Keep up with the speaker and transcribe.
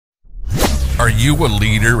Are you a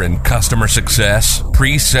leader in customer success,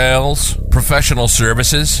 pre-sales, professional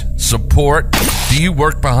services, support? Do you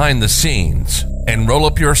work behind the scenes and roll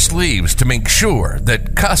up your sleeves to make sure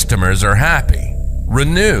that customers are happy?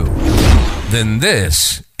 Renew. Then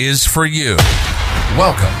this is for you.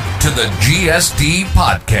 Welcome to the GSD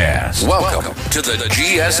Podcast. Welcome to the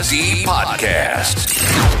GSD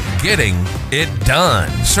Podcast. Getting it done.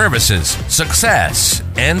 Services, success,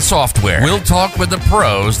 and software. We'll talk with the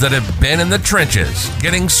pros that have been in the trenches,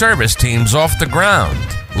 getting service teams off the ground,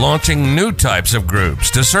 launching new types of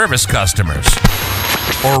groups to service customers,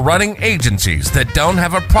 or running agencies that don't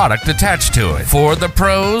have a product attached to it. For the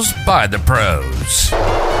pros, by the pros.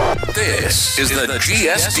 This is the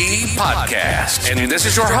GSD Podcast, and this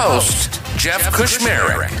is your host, Jeff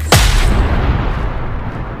Kushmerek.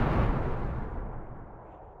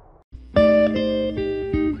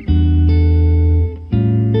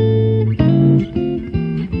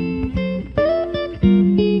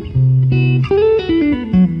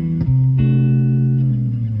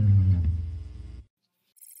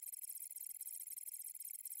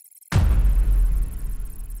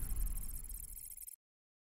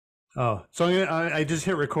 Oh, so I just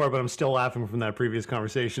hit record, but I'm still laughing from that previous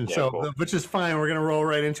conversation. Yeah, so, cool. Which is fine. We're going to roll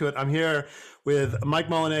right into it. I'm here with Mike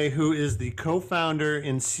Molinet, who is the co-founder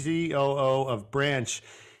and COO of Branch.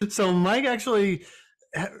 So Mike actually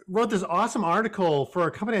wrote this awesome article for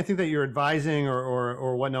a company I think that you're advising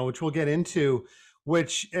or whatnot, which we'll get into.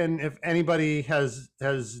 And if anybody has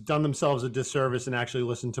done themselves a disservice and actually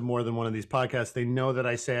listened to more than one of these podcasts, they know that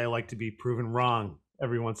I say I like to be proven wrong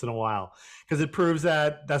every once in a while, because it proves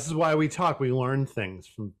that this is why we talk. We learn things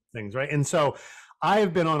from things, right? And so I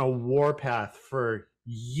have been on a warpath for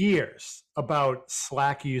years about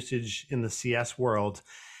Slack usage in the CS world.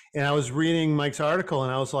 And I was reading Mike's article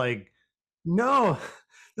and I was like, no,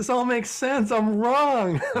 this all makes sense. I'm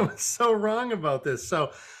wrong. I was so wrong about this.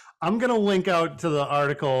 So I'm going to link out to the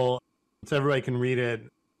article so everybody can read it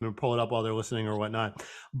and pull it up while they're listening or whatnot.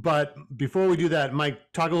 But before we do that,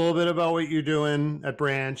 Mike, talk a little bit about what you're doing at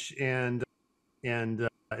Branch, and then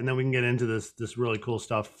we can get into this really cool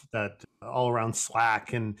stuff that all around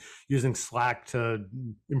Slack and using Slack to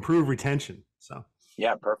improve retention. So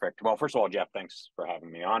yeah, perfect. Well, first of all, Jeff, thanks for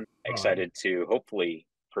having me on. Excited to hopefully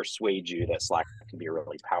persuade you that Slack can be a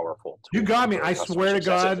really powerful tool. You got me. I swear to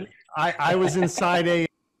God, I was inside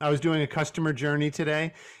I was doing a customer journey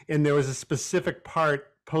today, and there was a specific part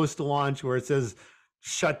post-launch where it says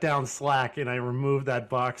shut down Slack, and I removed that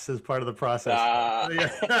box as part of the process.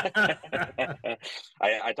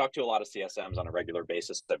 I talk to a lot of CSMs on a regular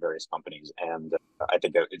basis at various companies, and I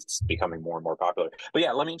think it's becoming more and more popular. But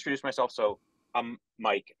yeah, let me introduce myself. So I'm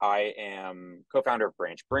Mike. I am co-founder of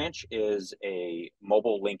Branch. Branch is a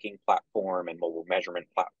mobile linking platform and mobile measurement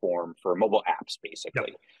platform for mobile apps,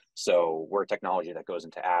 basically. Yep. So we're a technology that goes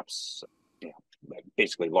into apps, like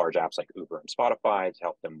basically large apps like Uber and Spotify, to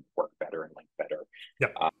help them work better and link better.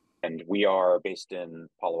 Yep. And we are based in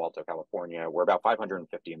Palo Alto, California. We're about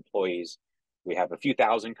 550 employees. We have a few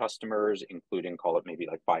thousand customers, including, call it maybe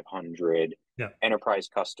like 500 enterprise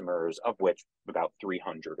customers, of which about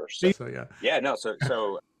 300 or so.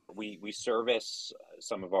 So we service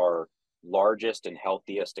some of our largest and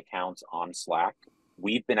healthiest accounts on Slack.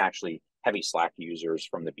 We've been actually heavy Slack users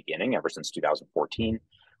from the beginning, ever since 2014.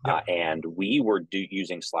 And we were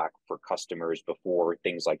using Slack for customers before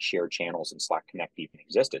things like shared channels and Slack Connect even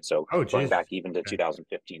existed. So going back even to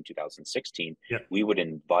 2015, 2016, we would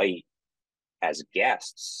invite as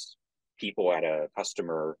guests people at a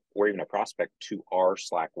customer or even a prospect to our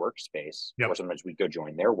Slack workspace, or sometimes we'd go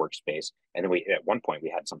join their workspace. And then at one point we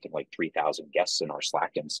had something like 3,000 guests in our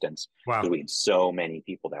Slack instance. Wow. Because we had so many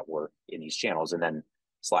people that were in these channels. And then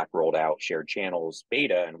Slack rolled out shared channels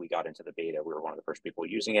beta, and we got into the beta. We were one of the first people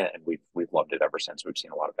using it, and we've loved it ever since. We've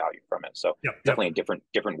seen a lot of value from it. So definitely a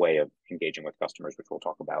different way of engaging with customers, which we'll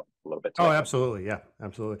talk about a little bit today. Oh, absolutely. Yeah,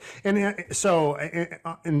 absolutely. And so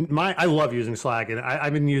I love using Slack, and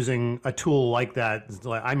I've been using a tool like that.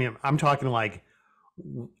 I mean, I'm talking like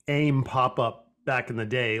AIM pop-up back in the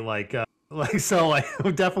day, so I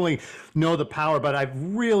definitely know the power, but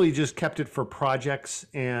I've really just kept it for projects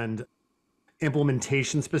and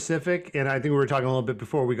implementation specific. And I think we were talking a little bit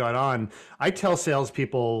before we got on. I tell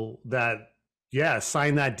salespeople that,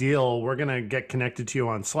 sign that deal. We're going to get connected to you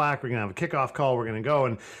on Slack. We're going to have a kickoff call. We're going to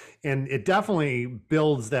go. And it definitely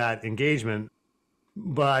builds that engagement.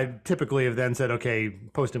 But I typically have then said, okay,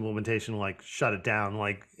 post implementation, shut it down.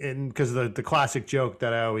 Because the classic joke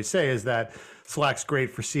that I always say is that Slack's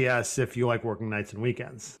great for CS if you like working nights and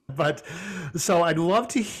weekends. But so I'd love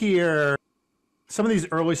to hear some of these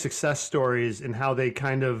early success stories and how they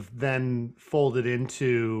kind of then folded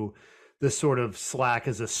into this sort of Slack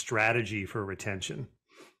as a strategy for retention.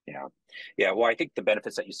 Yeah. Yeah. Well, I think the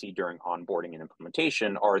benefits that you see during onboarding and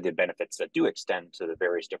implementation are the benefits that do extend to the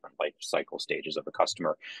various different life cycle stages of a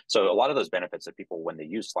customer. So a lot of those benefits that people, when they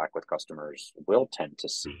use Slack with customers, will tend to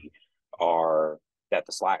see are that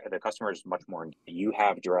the customer is much more, you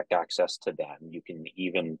have direct access to them. You can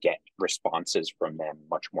even get responses from them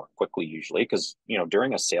much more quickly, usually, because,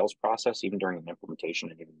 during a sales process, even during an implementation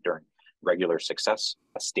and even during regular success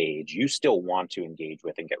stage, you still want to engage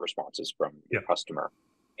with and get responses from your customer.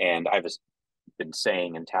 And I've been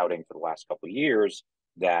saying and touting for the last couple of years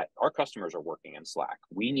that our customers are working in Slack.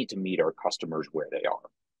 We need to meet our customers where they are.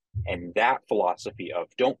 And that philosophy of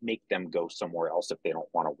don't make them go somewhere else if they don't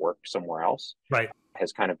want to work somewhere else, right,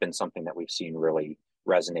 has kind of been something that we've seen really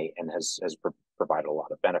resonate and has provided a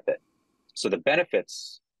lot of benefit. So the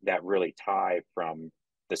benefits that really tie from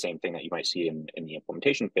the same thing that you might see in the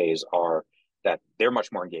implementation phase are that they're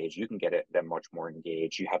much more engaged. You can get them much more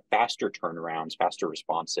engaged. You have faster turnarounds, faster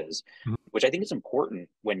responses, which I think is important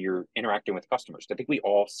when you're interacting with customers. I think we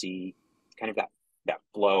all see kind of that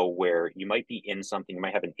flow where you might be in something, you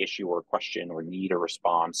might have an issue or a question or need a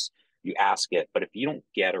response. You ask it, but if you don't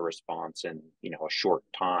get a response in a short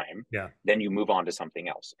time, then you move on to something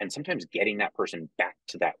else. And sometimes getting that person back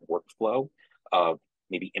to that workflow of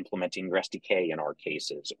maybe implementing your SDK in our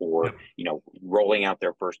cases, or rolling out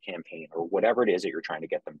their first campaign, or whatever it is that you're trying to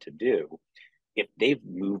get them to do, if they've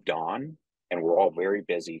moved on and we're all very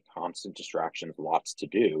busy, constant distractions, lots to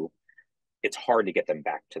do, it's hard to get them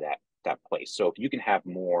back to that place. So if you can have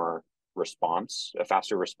more response, a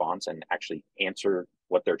faster response, and actually answer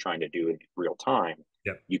what they're trying to do in real time,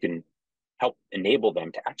 you can help enable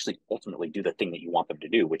them to actually ultimately do the thing that you want them to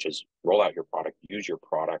do, which is roll out your product, use your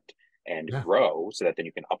product, and grow, so that then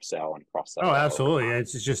you can upsell and cross-sell. Oh, absolutely.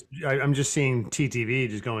 It's just, I'm just seeing TTV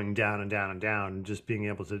just going down and down and down, and just being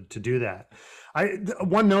able to do that.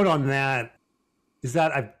 One note on that is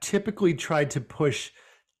that I've typically tried to push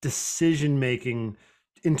decision-making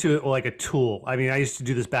into like a tool. I mean, I used to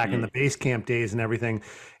do this back in the Basecamp days and everything,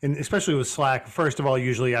 and especially with Slack. First of all,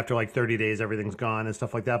 usually after like 30 days, everything's gone and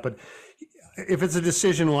stuff like that. But if it's a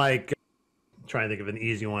decision like, I'm trying to think of an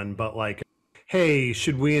easy one, but like, hey,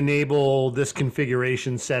 should we enable this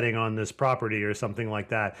configuration setting on this property or something like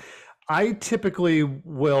that? I typically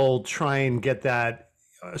will try and get that.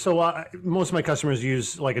 So most of my customers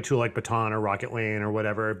use like a tool like Baton or Rocket Lane or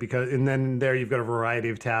whatever, and then there you've got a variety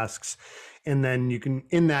of tasks. And then you can,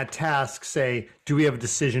 in that task, say, do we have a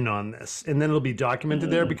decision on this? And then it'll be documented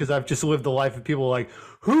there, because I've just lived the life of people like,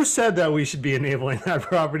 who said that we should be enabling that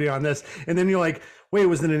property on this? And then you're like, wait,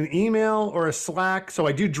 was it an email or a Slack? So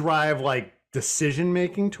I do drive like decision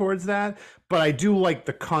making towards that, but I do like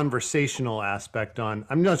the conversational aspect on.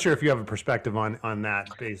 I'm not sure if you have a perspective on that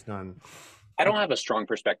based on. I don't have a strong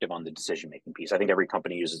perspective on the decision making piece. I think every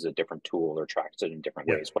company uses a different tool or tracks it in different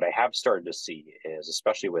ways. What I have started to see is,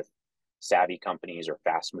 especially with savvy companies or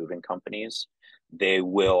fast moving companies, they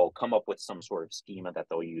will come up with some sort of schema that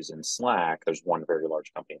they'll use in Slack. There's one very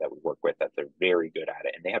large company that we work with that they're very good at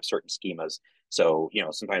it, and they have certain schemas. So,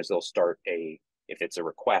 sometimes they'll start if it's a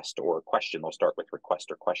request or a question, they'll start with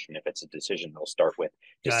request or question. If it's a decision, they'll start with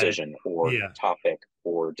decision or topic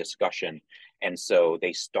or discossion. And so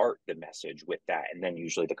they start the message with that, and then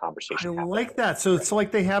usually the conversation. I like that. So it's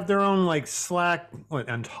like they have their own like Slack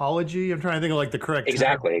ontology. I'm trying to think of like the correct term.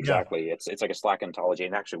 Exactly. It's like a Slack ontology,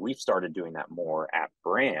 and actually we've started doing that more at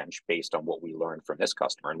Branch based on what we learned from this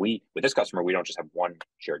customer. And with this customer, we don't just have one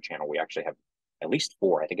shared channel. We actually have at least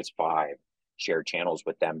 4. I think it's 5 shared channels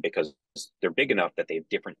with them, because they're big enough that they have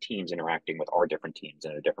different teams interacting with our different teams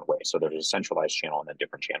in a different way. So there's a centralized channel and then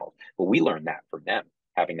different channels. But we learned that from them,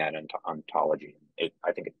 having that ontology.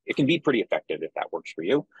 I think it can be pretty effective if that works for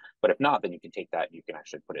you. But if not, then you can take that and you can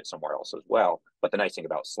actually put it somewhere else as well. But the nice thing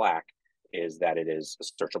about Slack is that it is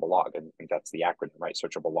a searchable log, and that's the acronym, right?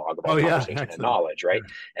 Searchable log of all conversation and knowledge, right?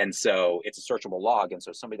 And so it's a searchable log, and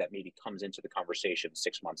so somebody that maybe comes into the conversation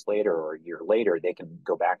 6 months later or a year later, they can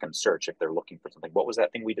go back and search if they're looking for something. What was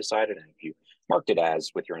that thing we decided? And if you marked it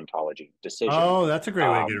as with your ontology decision, that's a great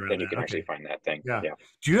way to get around then you can actually find that thing. Yeah.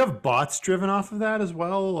 Do you have bots driven off of that as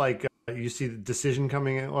well? Like you see the decision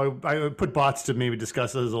coming in. Well, I put bots to maybe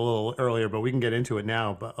discuss this a little earlier, but we can get into it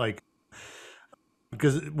now. But like,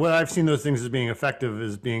 because what I've seen those things as being effective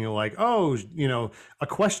is being like, a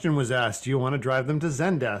question was asked. Do you want to drive them to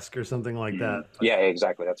Zendesk or something like that? Yeah,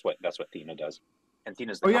 exactly. That's what Thena does. And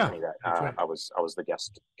Thena's the company that I was the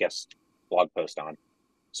guest blog post on.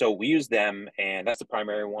 So we use them, and that's the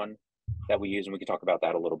primary one that we use. And we can talk about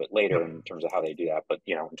that a little bit later in terms of how they do that. But,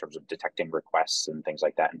 in terms of detecting requests and things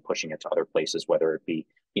like that and pushing it to other places, whether it be,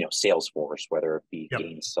 Salesforce, whether it be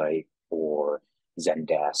Gainsight,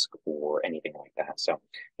 Zendesk or anything like that. So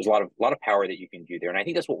there's a lot of power that you can do there, and I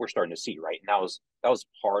think that's what we're starting to see, right? And that was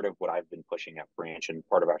part of what I've been pushing at Branch, and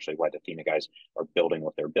part of actually why the Athena guys are building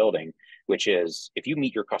what they're building, which is if you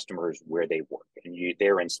meet your customers where they work and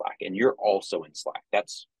they're in Slack and you're also in Slack,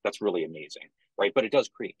 that's really amazing, right? But it does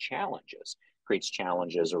create challenges. Creates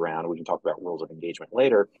challenges around. We can talk about rules of engagement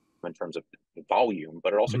later in terms of the volume,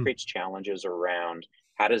 but it also creates challenges around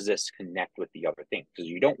how does this connect with the other thing? Because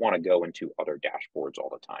you don't want to go into other dashboards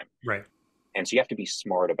all the time. Right. And so you have to be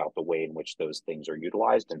smart about the way in which those things are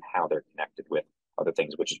utilized and how they're connected with other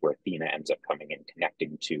things, which is where Athena ends up coming in,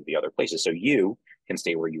 connecting to the other places. So you can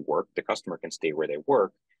stay where you work, the customer can stay where they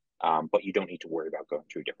work, but you don't need to worry about going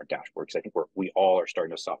to a different dashboard. Because I think we all are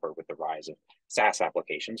starting to suffer with the rise of SaaS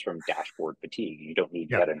applications from dashboard fatigue. You don't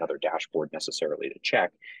need yet another dashboard necessarily to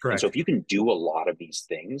check. Correct. And so if you can do a lot of these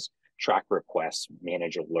things, track requests,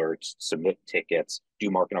 manage alerts, submit tickets, do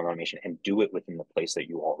marketing automation, and do it within the place that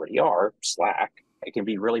you already are, Slack, it can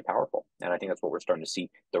be really powerful. And I think that's what we're starting to see,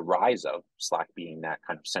 the rise of Slack being that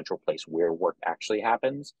kind of central place where work actually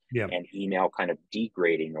happens, and email kind of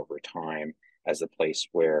degrading over time as the place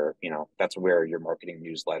where, that's where your marketing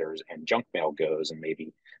newsletters and junk mail goes, and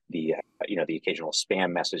maybe the occasional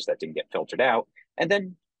spam message that didn't get filtered out. And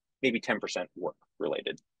then maybe 10% work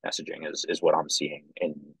related messaging is what I'm seeing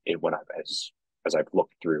as I've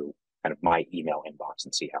looked through kind of my email inbox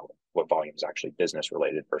and see what volume is actually business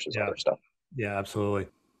related versus other stuff. Yeah, absolutely.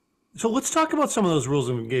 So let's talk about some of those rules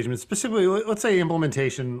of engagement, specifically, let's say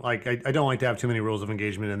implementation. Like I don't like to have too many rules of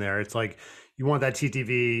engagement in there. It's like you want that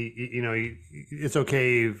TTV, it's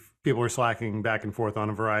okay if people are slacking back and forth on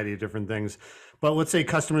a variety of different things. But let's say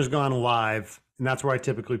customer's gone live, and that's where I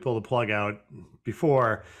typically pull the plug out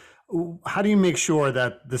before. How do you make sure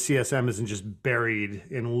that the CSM isn't just buried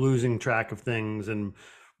in losing track of things and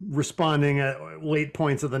responding at late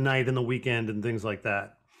points of the night and the weekend and things like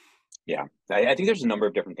that? Yeah, I think there's a number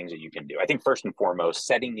of different things that you can do. I think first and foremost,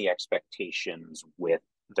 setting the expectations with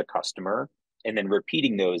the customer and then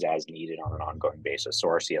repeating those as needed on an ongoing basis. So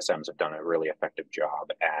our CSMs have done a really effective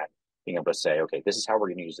job at being able to say, okay, this is how we're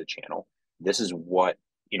going to use the channel. This is what,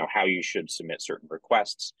 how you should submit certain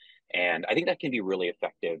requests. And I think that can be really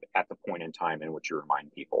effective at the point in time in which you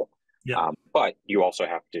remind people. Yeah. But you also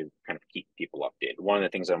have to kind of keep people updated. One of the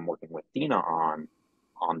things that I'm working with Athena on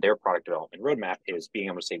their product development roadmap is being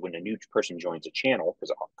able to say when a new person joins a channel,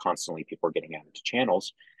 because constantly people are getting added to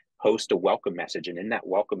channels, post a welcome message. And in that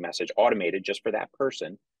welcome message, automated just for that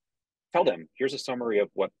person, tell them, here's a summary of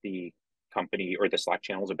what the company or the Slack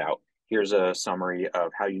channel is about. Here's a summary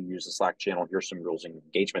of how you use the Slack channel. Here's some rules and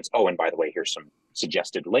engagements. Oh, and by the way, here's some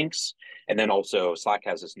suggested links. And then also Slack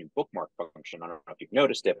has this new bookmark function. I don't know if you've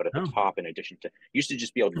noticed it, but at the top, in addition to, used to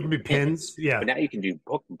just be able to do pins. Yeah. But now you can do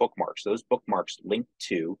bookmarks. Those bookmarks link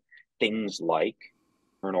to things like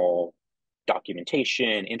internal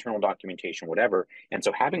documentation, whatever. And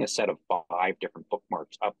so having a set of 5 different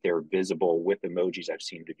bookmarks up there visible with emojis, I've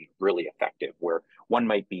seen to be really effective, where one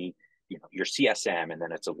might be, your CSM, and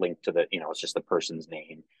then it's a link to the, it's just the person's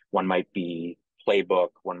name. One might be playbook.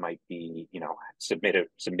 One might be, submit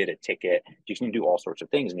a ticket. You can do all sorts of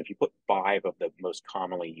things. And if you put 5 of the most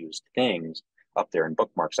commonly used things up there in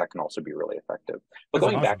bookmarks, that can also be really effective. But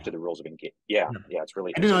going back to the rules of engagement, it's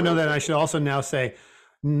really. I do not know that. I should also now say,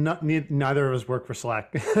 neither of us work for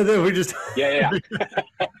Slack. We're just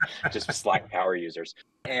just Slack power users.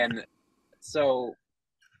 And so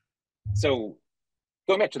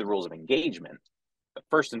going back to the rules of engagement,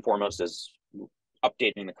 first and foremost is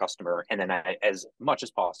updating the customer, and then as much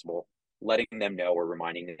as possible, letting them know or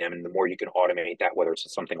reminding them. And the more you can automate that, whether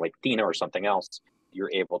it's something like Athena or something else,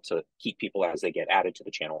 you're able to keep people as they get added to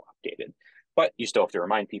the channel updated. But you still have to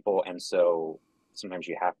remind people. And so sometimes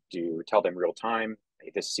you have to tell them real time,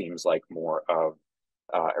 hey, this seems like more of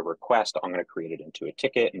a request. I'm going to create it into a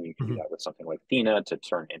ticket, and you can do that with something like Athena to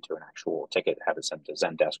turn it into an actual ticket, have it sent to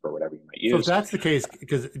Zendesk or whatever you might use. So if that's the case,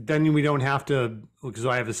 because then we don't have to, because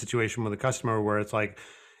I have a situation with a customer where it's like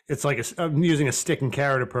I'm using a stick and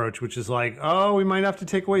carrot approach, which is like, oh, we might have to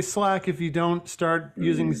take away Slack if you don't start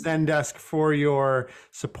using Zendesk for your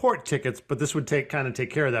support tickets. But this would take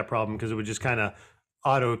care of that problem, because it would just kind of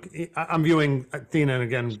I'm viewing Athena, and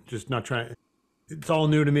again, just not trying, it's all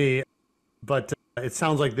new to me, but it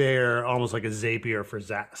sounds like they're almost like a Zapier for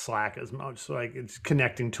Slack as much. So like it's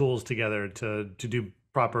connecting tools together to do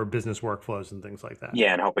proper business workflows and things like that.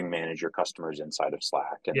 Yeah, and helping manage your customers inside of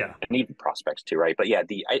Slack and even prospects too, right? But yeah,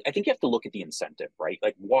 I think you have to look at the incentive, right?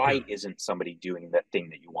 Like why isn't somebody doing that thing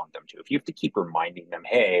that you want them to? If you have to keep reminding them,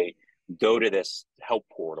 hey, go to this help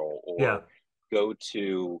portal or go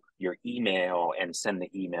to your email and send the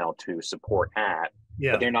email to support at,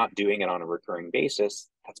 Yeah. but they're not doing it on a recurring basis,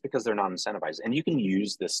 that's because they're not incentivized. And you can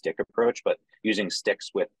use the stick approach, but using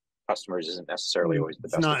sticks with customers isn't necessarily always the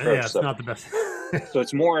best approach. Yeah, it's not the best. So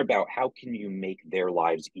it's more about how can you make their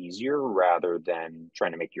lives easier rather than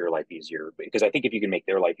trying to make your life easier. Because I think if you can make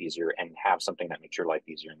their life easier and have something that makes your life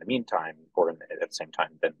easier in the meantime or at the same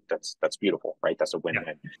time, then that's beautiful, right? That's a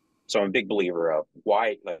win-win. Yeah. So I'm a big believer of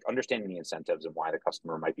why, like understanding the incentives and why the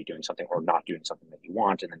customer might be doing something or not doing something that you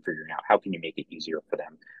want, and then figuring out how can you make it easier for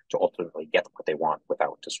them to ultimately get what they want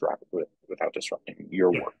without disrupting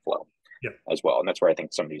your workflow as well. And that's where I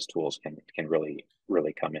think some of these tools can really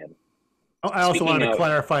come in. I also want to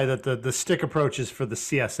clarify that the stick approach is for the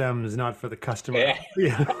CSMs, not for the customer.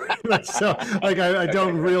 Yeah. So like I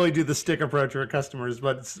don't really do the stick approach for customers,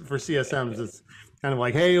 but for CSMs, it's kind of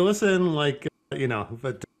like, hey, listen, like,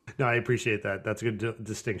 but no, I appreciate that. That's a good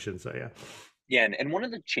distinction. So yeah. Yeah, and one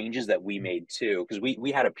of the changes that we made too, because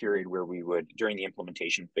we had a period where we would, during the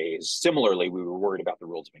implementation phase, similarly, we were worried about the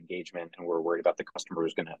rules of engagement, and we were worried about the customer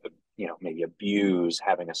was going to, maybe abuse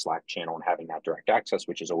having a Slack channel and having that direct access,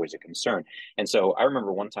 which is always a concern. And so I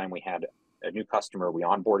remember one time we had a new customer, we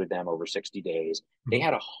onboarded them over 60 days. They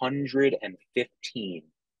had 115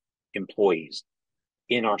 employees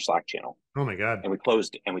in our Slack channel. Oh my God. And we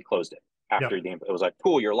closed it after it was like,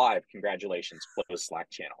 cool, you're live. Congratulations, close Slack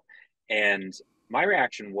channel. And my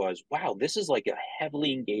reaction was, wow, this is like a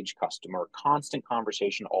heavily engaged customer, constant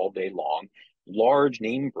conversation all day long, large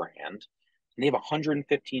name brand. And they have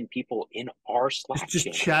 115 people in our Slack just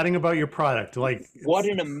channel. Chatting about your product. Like, what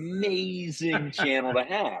an amazing channel to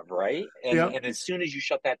have, right? And as soon as you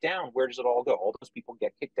shut that down, where does it all go? All those people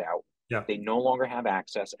get kicked out. Yeah. They no longer have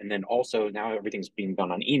access. And then also now everything's being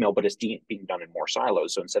done on email, but it's being done in more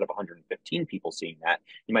silos. So instead of 115 people seeing that,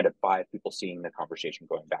 you might have 5 people seeing the conversation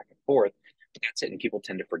going back and forth. But that's it. And people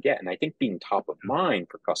tend to forget. And I think being top of mind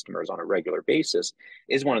for customers on a regular basis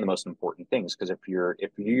is one of the most important things. Because if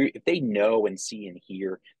they know and see and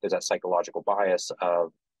hear, there's that psychological bias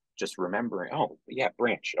of just remembering, oh yeah,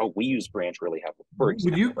 Branch. Oh, we use Branch really heavily. For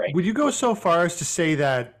example, would you go so far as to say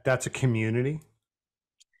that that's a community?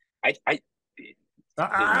 Frankly,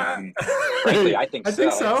 I think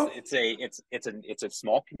so. It's a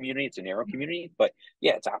small community. It's a narrow community, but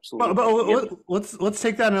yeah, it's absolutely. But let's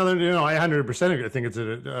take that another. I 100% think it's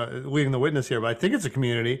leading the witness here, but I think it's a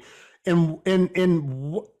community, and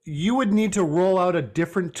you would need to roll out a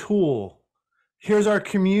different tool. Here's our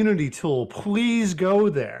community tool. Please go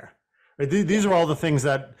there. These are all the things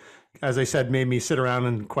that, as I said, made me sit around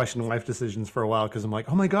and question life decisions for a while, because I'm like,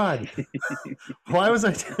 oh my God, why was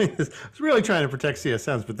I doing this? I was really trying to protect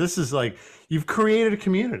CSMs, but this is like, you've created a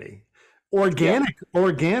community,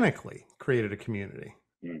 organically created a community.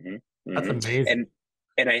 Mm-hmm. That's amazing.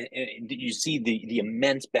 And you see the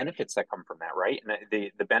immense benefits that come from that, right? And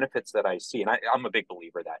the benefits that I see, and I'm a big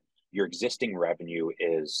believer that your existing revenue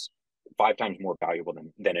is 5 times more valuable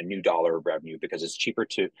than a new dollar of revenue, because it's cheaper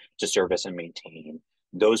to service and maintain.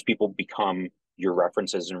 Those people become your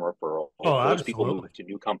references and referrals. Those people move to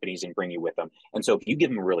new companies and bring you with them. And so if you give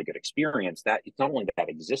them a really good experience, that it's not only that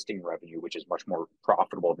existing revenue, which is much more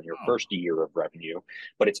profitable than your first year of revenue,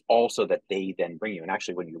 but it's also that they then bring you. And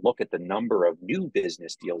actually, when you look at the number of new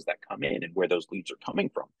business deals that come in and where those leads are coming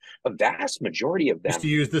from, a vast majority of them used to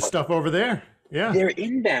use this stuff over there. Yeah, they're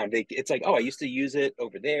inbound. It's like, oh, I used to use it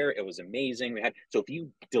over there. It was amazing. So if you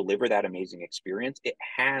deliver that amazing experience, it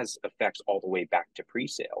has effects all the way back to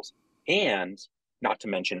pre-sales, and not to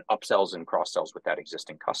mention upsells and cross-sells with that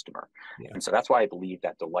existing customer. Yeah. And so that's why I believe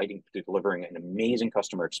that delivering an amazing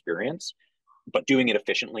customer experience, but doing it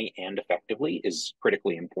efficiently and effectively is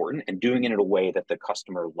critically important, and doing it in a way that the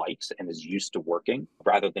customer likes and is used to working,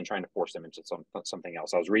 rather than trying to force them into something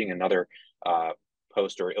else. I was reading another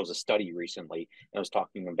post, or it was a study recently, and it was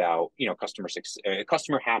talking about customer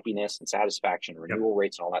happiness and satisfaction, renewal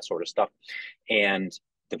rates, and all that sort of stuff. And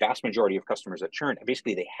the vast majority of customers that churn,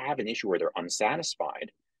 basically they have an issue where they're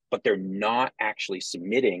unsatisfied, but they're not actually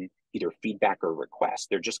submitting either feedback or requests.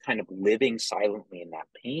 They're just kind of living silently in that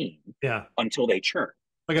pain until they churn.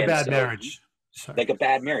 Like a bad marriage. Like a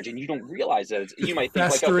bad marriage. And you don't realize that. You might think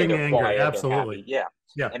festering like, okay, they're anger. quiet, Absolutely. They're happy.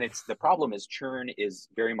 Yeah. And the problem is churn is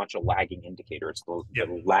very much a lagging indicator. It's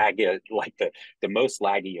the lag, like the most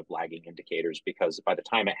laggy of lagging indicators, because by the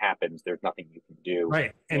time it happens, there's nothing you can do.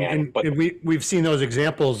 Right. And we've seen those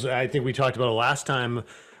examples. I think we talked about it last time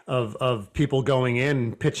of people going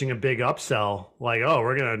in, pitching a big upsell, like, oh,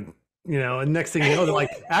 we're going to, and next thing you know, they're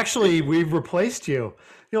like, actually, we've replaced you.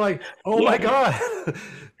 You're like, oh my God,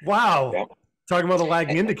 wow. Talking about a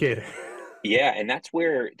lagging indicator. Yeah. And that's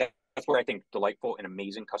where that's where I think delightful and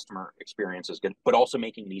amazing customer experience is good, but also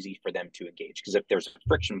making it easy for them to engage. Because if there's a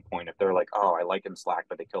friction point, if they're like, oh, I like in Slack,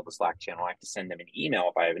 but they killed the Slack channel, I have to send them an email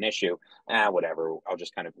if I have an issue. Whatever, I'll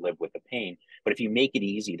just kind of live with the pain. But if you make it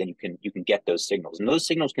easy, then you can get those signals. And those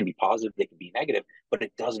signals can be positive, they can be negative, but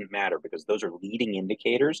it doesn't matter because those are leading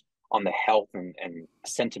indicators on the health and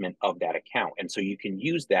sentiment of that account. And so you can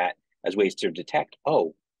use that as ways to detect,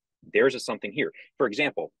 oh, there's something here. For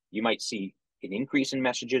example, you might see an increase in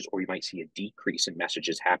messages, or you might see a decrease in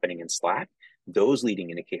messages happening in Slack. Those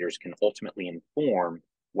leading indicators can ultimately inform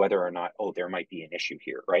whether or not, oh, there might be an issue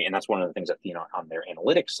here, right? And that's one of the things that, on their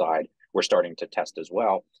analytics side, we're starting to test as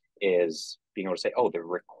well, is being able to say, oh, the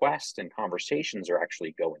requests and conversations are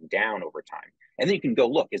actually going down over time. And then you can go,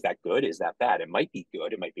 look, is that good? Is that bad? It might be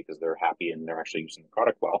good. It might be because they're happy and they're actually using the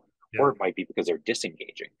product well, or it might be because they're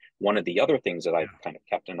disengaging. One of the other things that I've kind of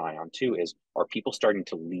kept an eye on too is, are people starting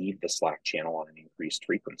to leave the Slack channel on an increased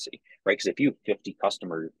frequency, right? Because if you have 50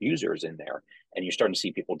 customer users in there and you're starting to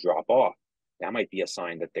see people drop off, that might be a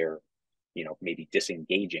sign that they're, maybe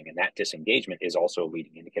disengaging, and that disengagement is also a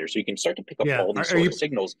leading indicator. So you can start to pick up all these sort of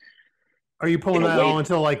signals. Are you pulling that all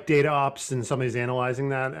into like data ops and somebody's analyzing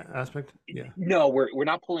that aspect? Yeah. No, we're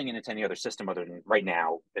not pulling it into any other system other than right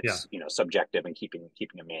now it's subjective and keeping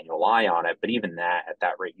a manual eye on it. But even that, at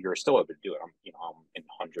that rate, you're still able to do it. I'm in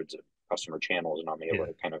hundreds of customer channels, and I'm able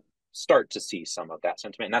to kind of start to see some of that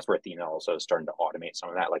sentiment. And that's where Athena also is starting to automate some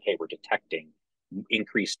of that. Like, hey, we're detecting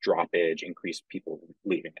increased droppage, increased people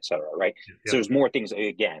leaving, et cetera, right? So there's more things,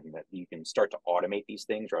 again, that you can start to automate these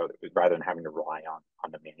things rather than having to rely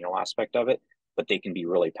on the manual aspect of it. But they can be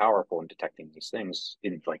really powerful in detecting these things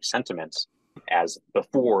in like sentiments as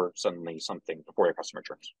before your customer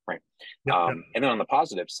churns, right? And then on the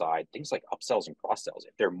positive side, things like upsells and cross sells.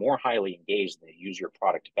 If they're more highly engaged and they use your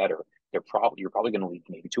product better, you're probably going to lead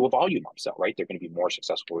maybe to a volume upsell, right? They're going to be more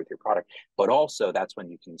successful with your product. But also that's when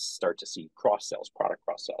you can start to see product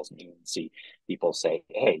cross sells, and you can see people say,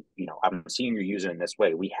 hey, I'm seeing you're using it in this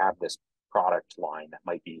way. We have this product line that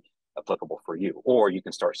might be applicable for you. Or you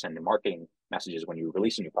can start sending marketing messages when you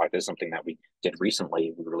release a new product. This is something that we did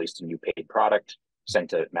recently. We released a new paid product,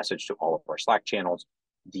 sent a message to all of our Slack channels.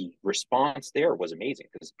 The response there was amazing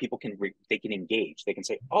because people can engage. They can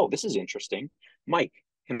say, oh, this is interesting. Mike,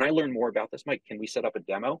 can I learn more about this? Mike, can we set up a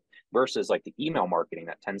demo? Versus like the email marketing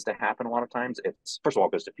that tends to happen a lot of times. It's, first of all,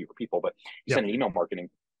 it goes to fewer people, but you send an email marketing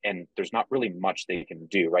and there's not really much they can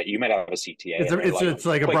do, right? You might have a CTA. It's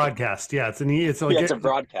like a broadcast. Yeah, it's a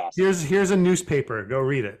broadcast. Here's a newspaper. Go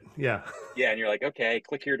read it. Yeah. Yeah, and you're like, okay,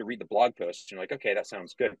 click here to read the blog post. And you're like, okay, that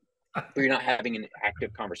sounds good. But you're not having an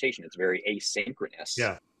active conversation. It's very asynchronous.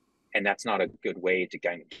 Yeah. And that's not a good way to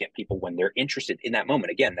kind of get people when they're interested in that moment.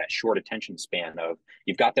 Again, that short attention span of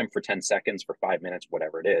you've got them for 10 seconds, for 5 minutes,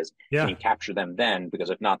 whatever it is. Yeah. And you capture them then, because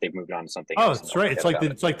if not, they've moved on to something else. Oh, that's right. It's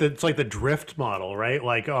like the drift model, right?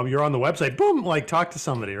 Like you're on the website, boom, like talk to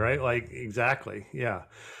somebody, right? Like exactly. Yeah.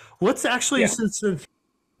 What's actually since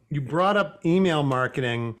you brought up email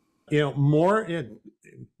marketing,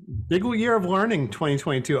 big year of learning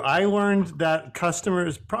 2022. I learned that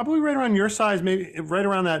customers probably right around your size, maybe right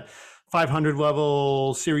around that 500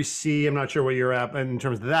 level Series C. I'm not sure what you're at in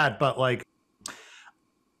terms of that, but like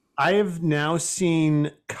I have now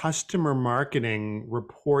seen customer marketing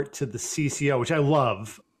report to the CCO, which I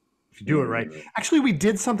love if you do it right. Actually, we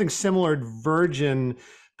did something similar at Virgin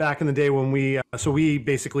back in the day when we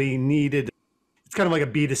basically needed, it's kind of like a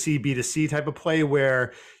B2C type of play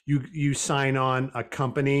where you sign on a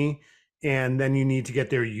company and then you need to get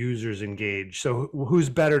their users engaged. So who's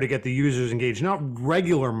better to get the users engaged? Not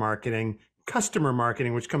regular marketing, customer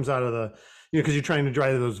marketing, which comes out of the, because you're trying to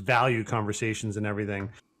drive those value conversations and everything.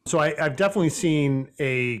 So I've definitely seen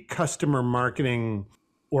a customer marketing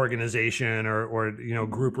organization or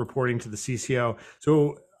group reporting to the CCO.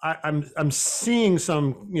 So I'm seeing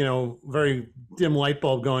some, very dim light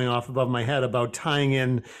bulb going off above my head about tying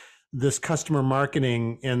in this customer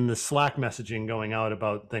marketing and the Slack messaging going out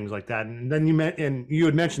about things like that. And then you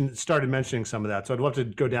had started mentioning some of that. So I'd love to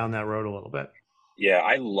go down that road a little bit. Yeah,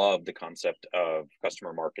 I love the concept of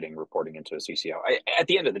customer marketing reporting into a CCO. At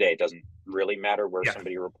the end of the day, it doesn't really matter where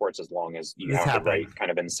somebody reports as long as you have the right kind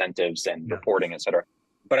of incentives and reporting, et cetera.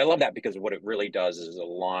 But I love that because what it really does is it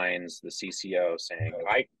aligns the CCO saying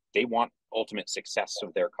they want ultimate success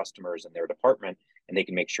of their customers and their department, and they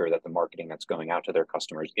can make sure that the marketing that's going out to their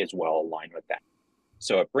customers is well aligned with that.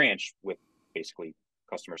 So at Branch, with basically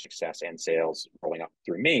customer success and sales rolling up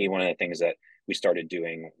through me, one of the things that we started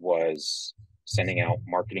doing was sending out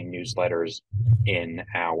marketing newsletters in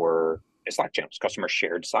our Slack channels, customer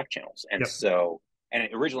shared Slack channels. And so, and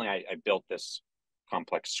originally I built this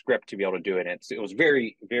complex script to be able to do it. And it was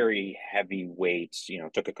very, very heavyweight.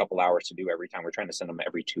 Took a couple hours to do every time. We're trying to send them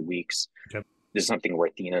every 2 weeks. Okay. This is something where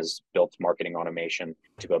Athena's built marketing automation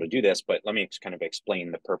to be able to do this. But let me kind of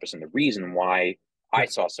explain the purpose and the reason why I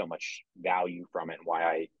saw so much value from it, and why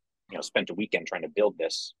I spent a weekend trying to build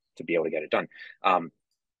this to be able to get it done.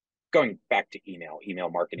 Going back to email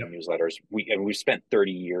marketing newsletters, we've spent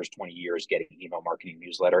 30 years, 20 years getting email marketing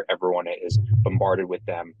newsletter. Everyone is bombarded with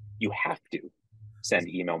them. You have to send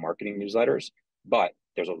email marketing newsletters, but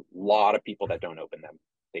there's a lot of people that don't open them.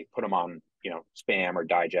 They put them on, spam or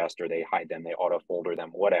digest, or they hide them, they auto folder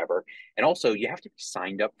them, whatever. And also you have to be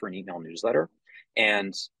signed up for an email newsletter.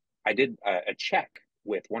 And I did a check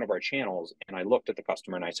with one of our channels, and I looked at the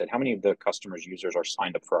customer and I said, how many of the customers' users are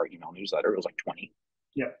signed up for our email newsletter? It was like 20.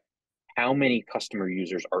 Yep. How many customer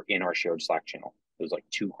users are in our shared Slack channel? It was like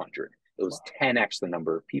 200. It was 10x the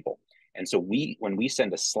number of people. And so when we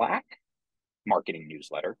send a Slack marketing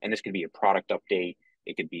newsletter, and this could be a product update,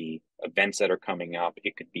 it could be events that are coming up,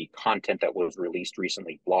 it could be content that was released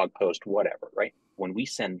recently, blog post, whatever, right? When we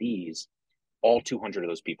send these, all 200 of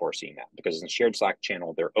those people are seeing that, because in the shared Slack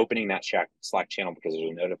channel, they're opening that Slack channel because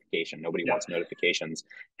there's a notification. Nobody wants notifications,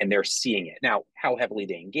 and they're seeing it. Now, how heavily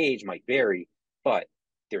they engage might vary, but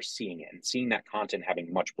they're seeing it, and seeing that content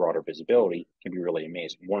having much broader visibility can be really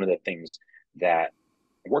amazing. One of the things that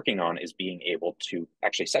I'm working on is being able to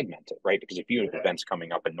actually segment it, right? Because if you have events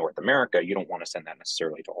coming up in North America, you don't want to send that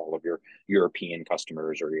necessarily to all of your European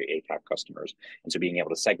customers or your APAC customers. And so being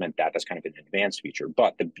able to segment that's kind of an advanced feature.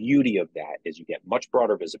 But the beauty of that is you get much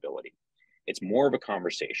broader visibility. It's more of a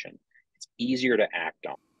conversation. It's easier to act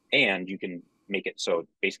on, and you can make it so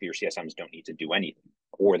basically your CSMs don't need to do anything,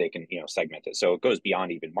 or they can segment it. So it goes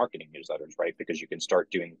beyond even marketing newsletters, right? Because you can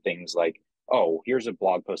start doing things like, oh, here's a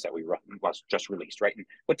blog post that we just released, right? And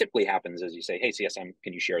what typically happens is you say, hey, CSM,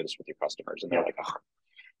 can you share this with your customers? And they're like, oh,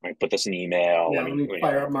 I put this in email. Yeah, let me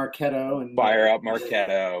fire up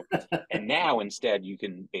Marketo. And now instead you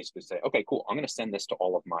can basically say, okay, cool, I'm going to send this to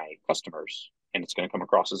all of my customers, and it's going to come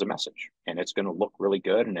across as a message, and it's going to look really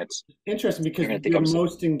good. And it's interesting because your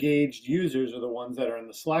most engaged users are the ones that are in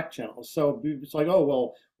the Slack channel. So it's like, oh,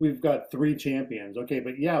 well, we've got 3 champions. Okay,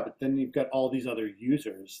 but then you've got all these other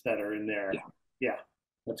users that are in there. Yeah,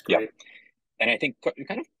 that's great. Yeah. And I think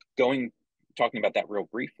kind of talking about that real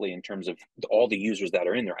briefly in terms of all the users that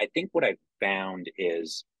are in there, I think what I found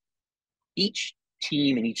is each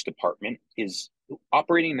team in each department is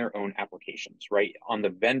operating their own applications, right? On the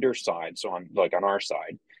vendor side, so on our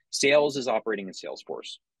side, sales is operating in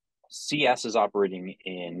Salesforce, CS is operating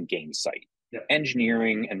in Gainsight,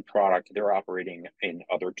 engineering and product, they're operating in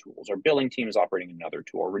other tools. Our billing team is operating in another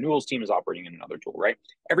tool. Our renewals team is operating in another tool, right?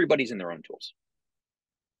 Everybody's in their own tools.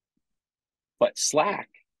 But Slack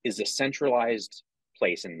is a centralized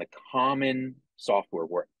place in the common software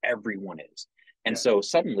where everyone is. And so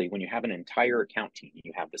suddenly when you have an entire account team,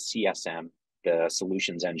 you have the CSM, the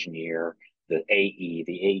solutions engineer, the AE,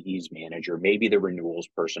 the AE's manager, maybe the renewals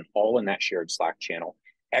person, all in that shared Slack channel.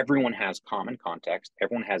 Everyone has common context.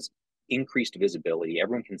 Everyone has increased visibility.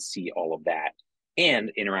 Everyone can see all of that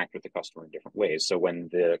and interact with the customer in different ways. So when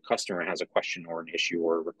the customer has a question or an issue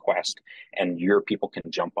or a request, and your people can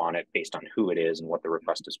jump on it based on who it is and what the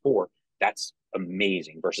request is for, that's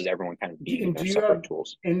amazing versus everyone kind of being in their separate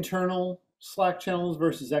tools. Internal Slack channels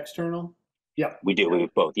versus external? Yeah, we do. We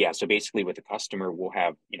have both. Yeah. So basically with the customer, we'll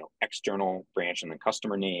have, external branch and the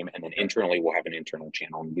customer name, and then internally we'll have an internal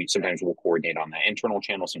channel. And sometimes we'll coordinate on that internal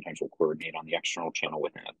channel. Sometimes we'll coordinate on the external channel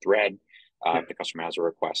within a thread. If the customer has a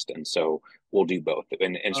request. And so we'll do both.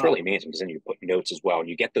 And it's really amazing because then you put notes as well, and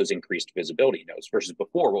you get those increased visibility notes versus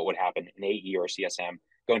before what would happen, an AE or a CSM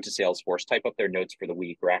go into Salesforce, type up their notes for the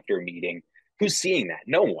week or after a meeting. Who's seeing that?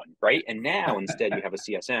 No one, right? And now instead you have a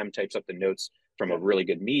CSM types up the notes from a really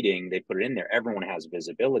good meeting, they put it in there, everyone has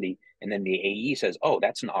visibility, and then the AE says, oh,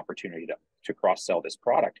 that's an opportunity to cross-sell this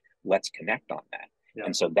product. Let's connect on that. Yeah.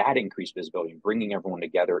 And so that increased visibility and bringing everyone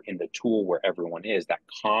together in the tool where everyone is, that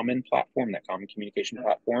common platform, that common communication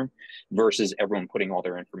platform, versus everyone putting all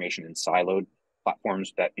their information in siloed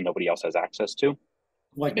platforms that nobody else has access to.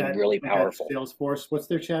 Like that, really powerful. Salesforce, what's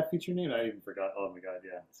their chat feature name? I even forgot. Oh my God,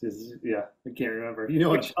 yeah. I can't remember. You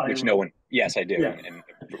know which no one. Yes, I do. Yeah. And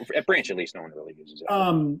at Branch, at least, no one really uses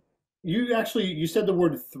it. You said the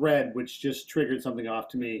word thread, which just triggered something off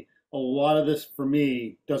to me. A lot of this for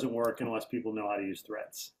me doesn't work unless people know how to use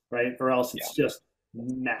threads, right? Or else it's just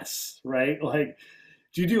mess, right? Like,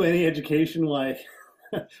 do you do any education like,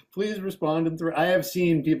 please respond in threads? I have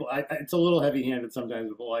seen people, it's a little heavy-handed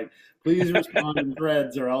sometimes, but like, please respond in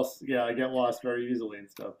threads or else, I get lost very easily and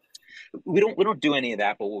stuff. we don't do any of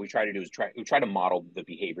that, but what we try to do is we try to model the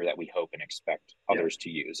behavior that we hope and expect others to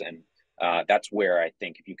use. And that's where I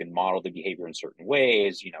think if you can model the behavior in certain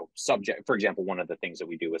ways, subject, for example, one of the things that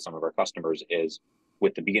we do with some of our customers is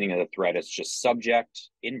with the beginning of the thread, it's just subject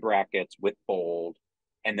in brackets with bold,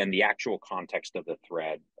 and then the actual context of the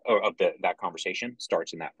thread or of that conversation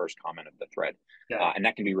starts in that first comment of the thread. And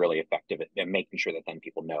that can be really effective at making sure that then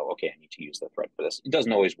people know, okay, I need to use the thread for this. It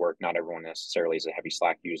doesn't always work. Not everyone necessarily is a heavy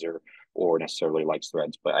Slack user or necessarily likes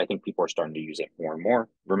threads, but I think people are starting to use it more and more.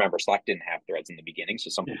 Remember, Slack didn't have threads in the beginning, so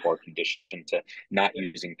some people are conditioned to not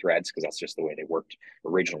using threads because that's just the way they worked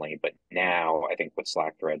originally. But now I think with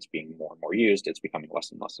Slack threads being more and more used, it's becoming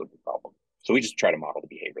less and less of a problem. So we just try to model the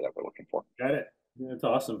behavior that we're looking for. Got it. That's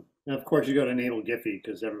awesome. And of course, you got to enable Giphy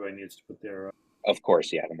because everybody needs to put their. Of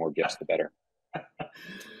course, yeah. The more GIFs, the better.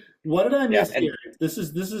 What did I miss here? This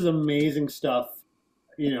is amazing stuff.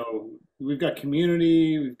 We've got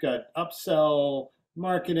community, we've got upsell,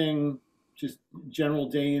 marketing, just general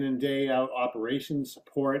day in and day out operations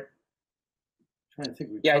support. I'm trying to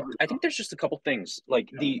think. I think there's just a couple things like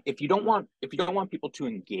if you don't want people to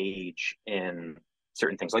engage in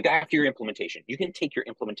certain things, like after your implementation, you can take your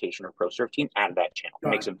implementation or ProServe team out of that channel. It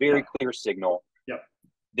makes a very clear signal.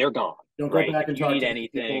 They're gone. Don't go back and talk need to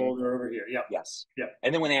anything. People, they're over here. Yes.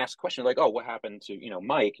 And then when they ask a question like, "Oh, what happened to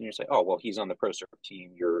Mike?" and you say, "Oh, well, he's on the ProServe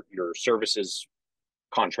team. Your services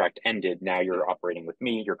contract ended. Now you're operating with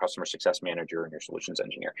me, your customer success manager, and your solutions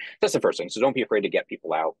engineer." That's the first thing. So don't be afraid to get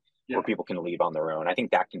people out, or people can leave on their own. I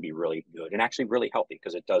think that can be really good and actually really healthy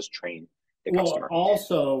because it does train the customer.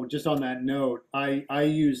 Also, just on that note, I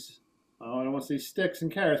use, I don't want to say sticks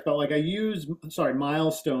and carrots, but like I use,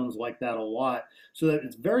 milestones like that a lot so that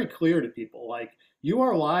it's very clear to people, like, you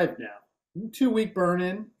are live now. 2-week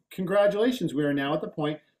burn-in. Congratulations. We are now at the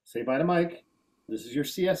point, say bye to Mike. This is your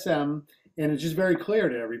CSM. And it's just very clear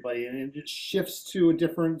to everybody. And it just shifts to a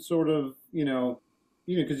different sort of,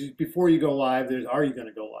 because before you go live, are you going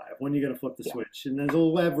to go live? When are you going to flip the switch? And there's a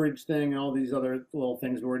leverage thing and all these other little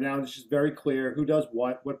things where now it's just very clear who does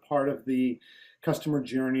what part of the customer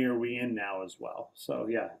journey are we in now as well. So,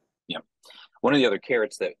 One of the other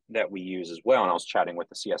carrots that we use as well, and I was chatting with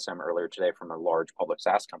the CSM earlier today from a large public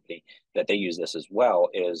SaaS company that they use this as well,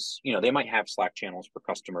 is, they might have Slack channels for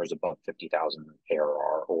customers above 50,000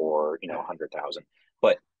 ARR or, 100,000,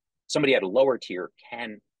 but somebody at a lower tier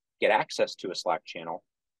can get access to a Slack channel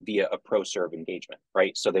via a ProServe engagement,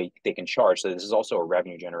 right? So they can charge. So this is also a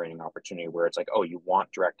revenue generating opportunity where it's like, oh, you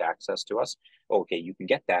want direct access to us? Okay, you can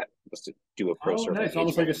get that. Let's do a ProServe engagement. It's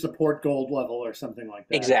almost like a support gold level or something like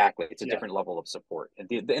that. Exactly. It's a different level of support. And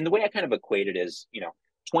the way I kind of equate it is,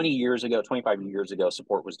 20 years ago, 25 years ago,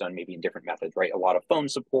 support was done maybe in different methods, right? A lot of phone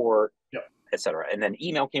support, et cetera. And then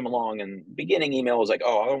email came along, and beginning email was like,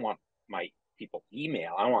 oh, I don't want my people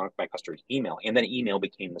email. I don't want my customers email. And then email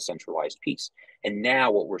became the centralized piece. And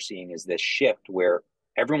now what we're seeing is this shift where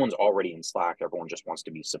everyone's already in Slack. Everyone just wants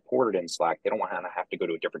to be supported in Slack. They don't want to have to go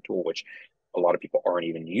to a different tool, which a lot of people aren't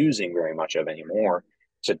even using very much of anymore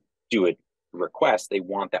to do a request. They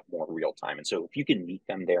want that more real time. And so if you can meet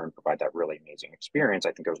them there and provide that really amazing experience,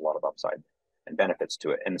 I think there's a lot of upside and benefits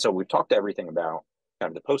to it. And so we've talked everything about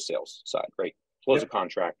kind of the post-sales side, right? Close a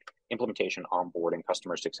contract, implementation, onboarding,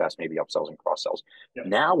 customer success, maybe upsells and cross-sells.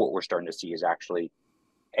 Now what we're starting to see is actually,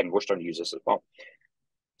 and we're starting to use this as well,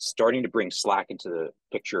 starting to bring Slack into the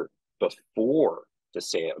picture before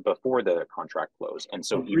the contract close. And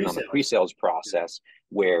so even on the pre-sales process,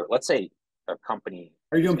 where let's say a company,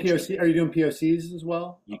 are you doing POCs as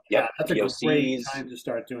well? That's POCs, a great time to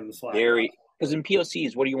start doing the Slack. Because in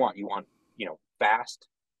POCs, what do you want? You want fast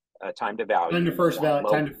time to value, time to first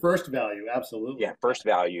value, absolutely. First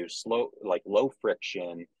value, slow, like low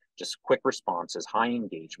friction, just quick responses, high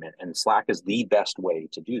engagement, and Slack is the best way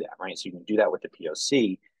to do that, right? So you can do that with the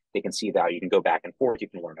POC. They can see value. You can go back and forth. You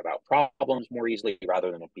can learn about problems more easily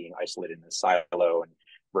rather than it being isolated in a silo and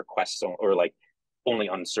requests or like only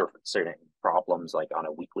on certain problems, like on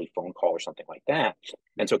a weekly phone call or something like that.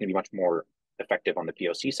 And so it can be much more effective on the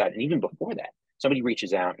POC side. And even before that, somebody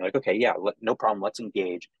reaches out and you're like, okay, no problem. Let's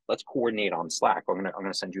engage. Let's coordinate on Slack. I'm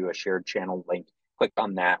gonna send you a shared channel link. Click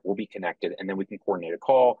on that. We'll be connected, and then we can coordinate a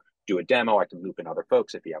call, do a demo. I can loop in other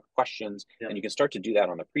folks if you have questions, and you can start to do that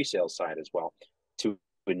on the pre-sales side as well to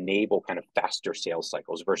enable kind of faster sales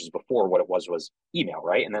cycles versus before what it was email,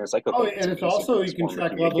 right? And then it's like, okay, and it's also you can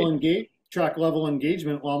track level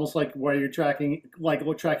engagement, almost like where you're tracking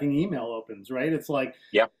email opens, right? It's like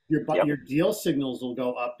your deal signals will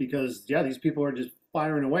go up because these people are just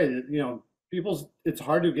firing away. It's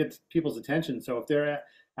hard to get people's attention. So if they're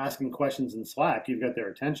asking questions in Slack, you've got their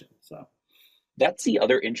attention. So That's the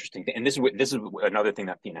other interesting thing, and this is another thing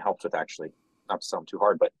that Athena helps with, actually, not to sound too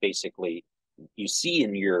hard, but basically, you see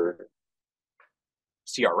in your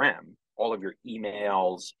CRM all of your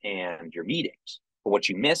emails and your meetings. But what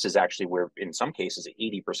you miss is actually where, in some cases,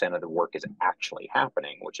 80% of the work is actually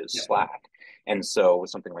happening, which is Slack. And so with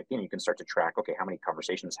something like Athena, you can start to track, okay, how many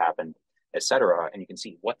conversations happened, et cetera, and you can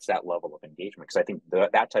see what's that level of engagement. Because I think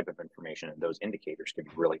that type of information and those indicators can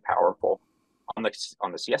be really powerful on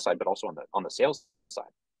the CS side, but also on the sales side,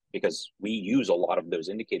 because we use a lot of those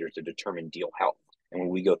indicators to determine deal health. And when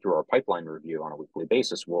we go through our pipeline review on a weekly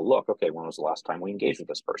basis, we'll look, okay, when was the last time we engaged with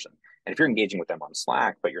this person? And if you're engaging with them on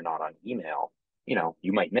Slack, but you're not on email,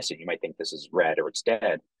 you might miss it. You might think this is red or it's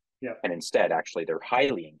dead. Yeah. And instead, actually, they're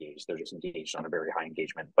highly engaged. They're just engaged on a very high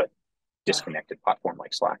engagement, but disconnected platform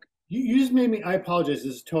like Slack. You just made me, I apologize,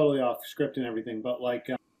 this is totally off script and everything, but like,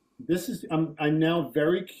 I'm now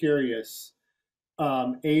very curious.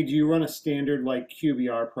 Do you run a standard like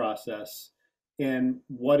QBR process? And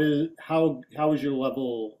how is your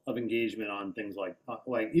level of engagement on things like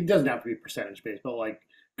it doesn't have to be percentage based, but like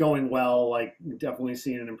going well, like definitely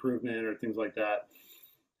seeing an improvement or things like that.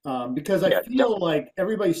 Because I feel like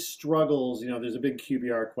everybody struggles. There's a big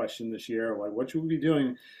QBR question this year, like what should we be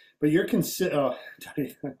doing? But you're go listen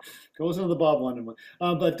to the Bob London one.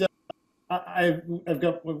 I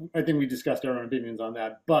think we discussed our own opinions on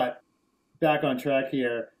that. But back on track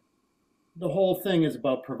here, the whole thing is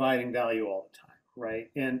about providing value all the time. Right.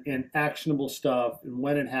 And actionable stuff, and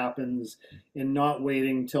when it happens, and not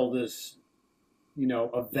waiting till this,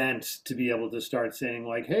 event to be able to start saying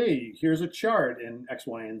like, hey, here's a chart in X,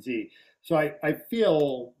 Y, and Z. So I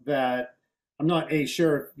feel that I'm not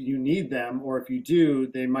sure if you need them, or if you do,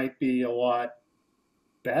 they might be a lot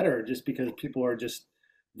better just because people are just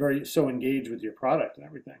so engaged with your product and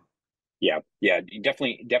everything. Yeah, you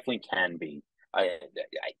definitely can be.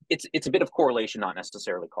 It's a bit of correlation, not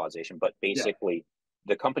necessarily causation, but basically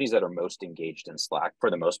the companies that are most engaged in Slack, for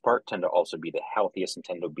the most part, tend to also be the healthiest and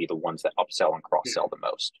tend to be the ones that upsell and cross-sell the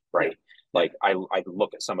most, right? Like I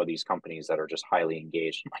look at some of these companies that are just highly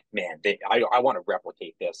engaged. I'm like, man, I want to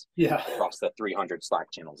replicate this across the 300 Slack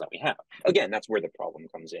channels that we have. Again, that's where the problem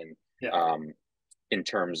comes in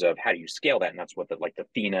terms of how do you scale that, and that's what the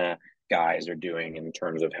Athena guys are doing in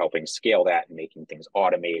terms of helping scale that and making things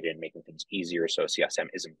automated and making things easier so CSM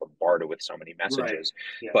isn't bombarded with so many messages.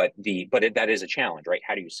 Right. But that is a challenge, right?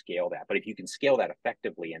 How do you scale that? But if you can scale that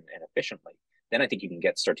effectively and efficiently, then I think you can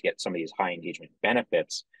start to get some of these high engagement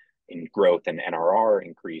benefits in growth and NRR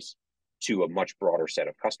increase to a much broader set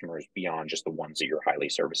of customers beyond just the ones that you're highly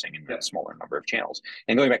servicing in that smaller number of channels.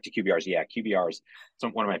 And going back to QBRs, QBRs,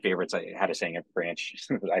 one of my favorites. I had a saying at Branch,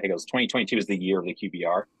 I think it was 2022 is the year of the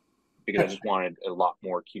QBR, because I just wanted a lot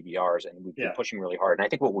more QBRs, and we've been pushing really hard. And I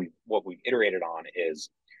think what we've iterated on is,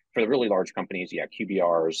 for the really large companies,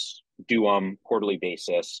 QBRs, do them quarterly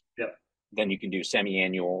basis. Then you can do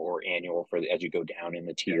semi-annual or annual as you go down in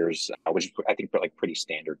the tiers, which is, I think, pretty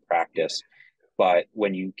standard practice. But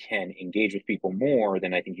when you can engage with people more,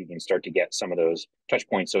 then I think you can start to get some of those touch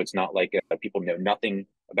points. So it's not like people know nothing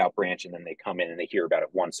about Branch and then they come in and they hear about it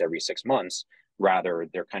once every 6 months. Rather,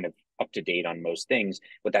 they're kind of up to date on most things.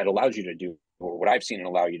 What that allows you to do, or what I've seen it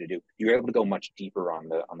allow you to do, you're able to go much deeper on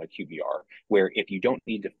the QBR, where if you don't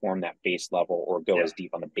need to form that base level or go as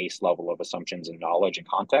deep on the base level of assumptions and knowledge and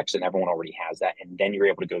context, and everyone already has that, and then you're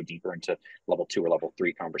able to go deeper into level 2 or level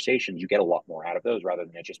 3 conversations, you get a lot more out of those rather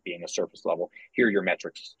than it just being a surface level. Here are your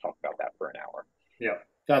metrics, talk about that for an hour. Yeah,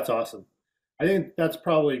 that's awesome. I think that's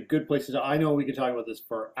probably good places. I know we could talk about this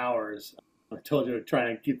for hours. I told you to try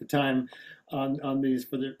and keep the time on these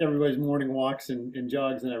for everybody's morning walks and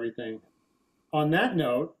jogs and everything. On that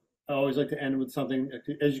note, I always like to end with something.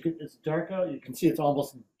 It's dark out. You can see it's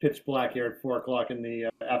almost pitch black here at 4 o'clock in the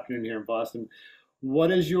afternoon here in Boston.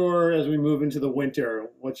 What is as we move into the winter,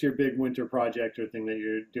 what's your big winter project or thing that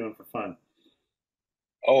you're doing for fun?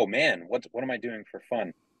 Oh man, what am I doing for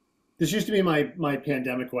fun? This used to be my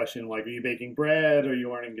pandemic question. Like, are you baking bread? Are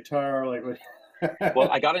you learning guitar? Like, what? Well,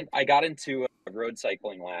 I got into road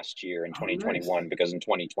cycling last year in 2021 because in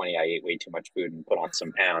 2020 I ate way too much food and put on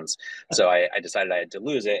some pounds. So I decided I had to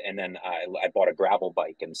lose it, and then I bought a gravel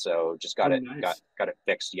bike, and so just got it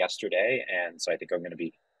fixed yesterday, and so I think I'm going to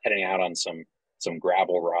be heading out on some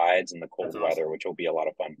gravel rides in the cold weather, which will be a lot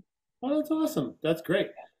of fun. Oh, that's awesome. That's great.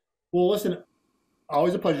 Well, listen,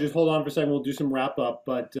 always a pleasure. Just hold on for a second. We'll do some wrap up,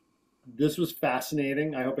 but this was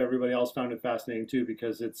fascinating. I hope everybody else found it fascinating too,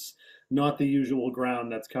 because it's not the usual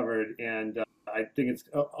ground that's covered, and I think it's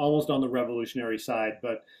almost on the revolutionary side.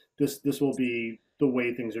 But this will be the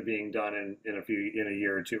way things are being done in a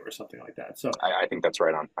year or two or something like that. So I think that's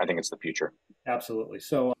right on. I think it's the future. Absolutely.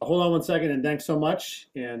 So hold on one second, and thanks so much.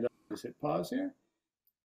 And just hit pause here.